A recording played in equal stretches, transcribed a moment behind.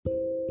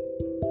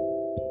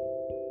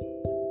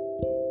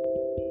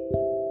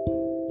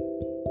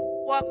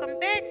Welcome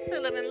back to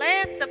Live and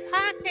Laugh, the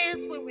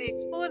podcast where we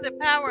explore the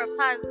power of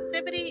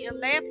positivity and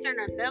laughter in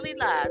our daily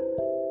lives.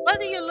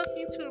 Whether you're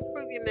looking to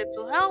improve your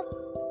mental health,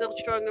 build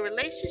stronger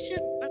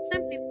relationships, or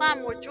simply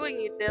find more joy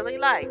in your daily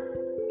life,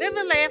 Live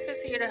and Laugh is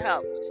here to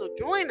help. So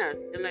join us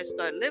and let's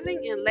start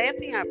living and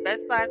laughing our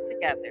best lives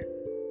together.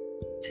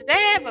 Today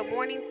I have a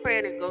morning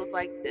prayer that goes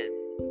like this.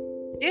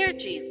 Dear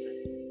Jesus,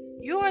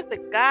 you are the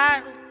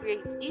God who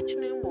creates each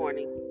new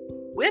morning.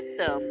 With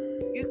them,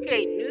 you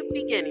create new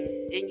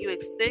beginnings and you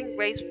extend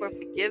grace for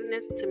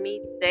forgiveness to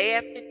me day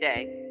after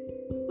day.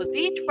 With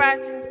each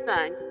rising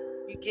sun,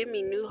 you give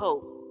me new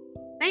hope.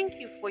 Thank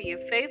you for your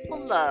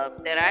faithful love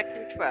that I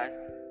can trust.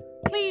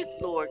 Please,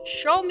 Lord,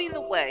 show me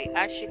the way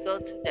I should go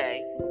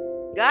today.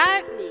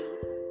 Guide me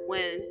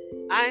when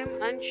I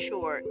am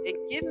unsure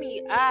and give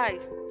me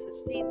eyes to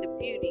see the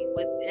beauty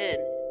within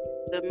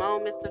the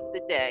moments of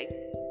the day.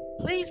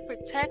 Please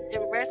protect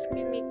and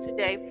rescue me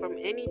today from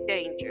any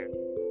danger.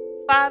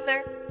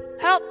 Father,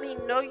 help me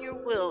know your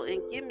will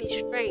and give me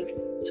strength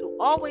to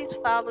always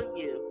follow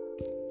you,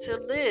 to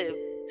live,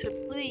 to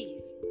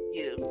please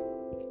you.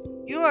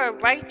 You are a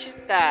righteous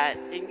God,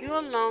 and you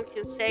alone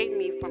can save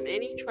me from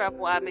any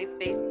trouble I may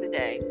face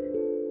today.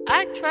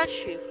 I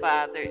trust you,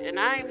 Father, and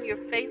I am your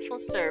faithful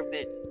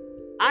servant.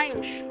 I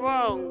am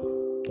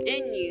strong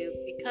in you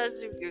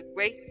because of your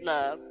great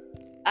love.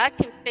 I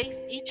can face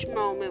each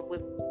moment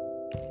with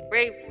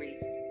bravery.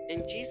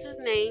 In Jesus'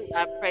 name,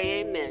 I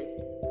pray,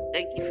 amen.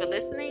 Thank you for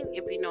listening.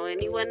 If you know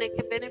anyone that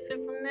could benefit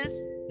from this,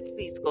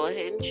 please go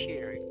ahead and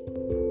share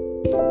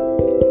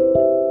it.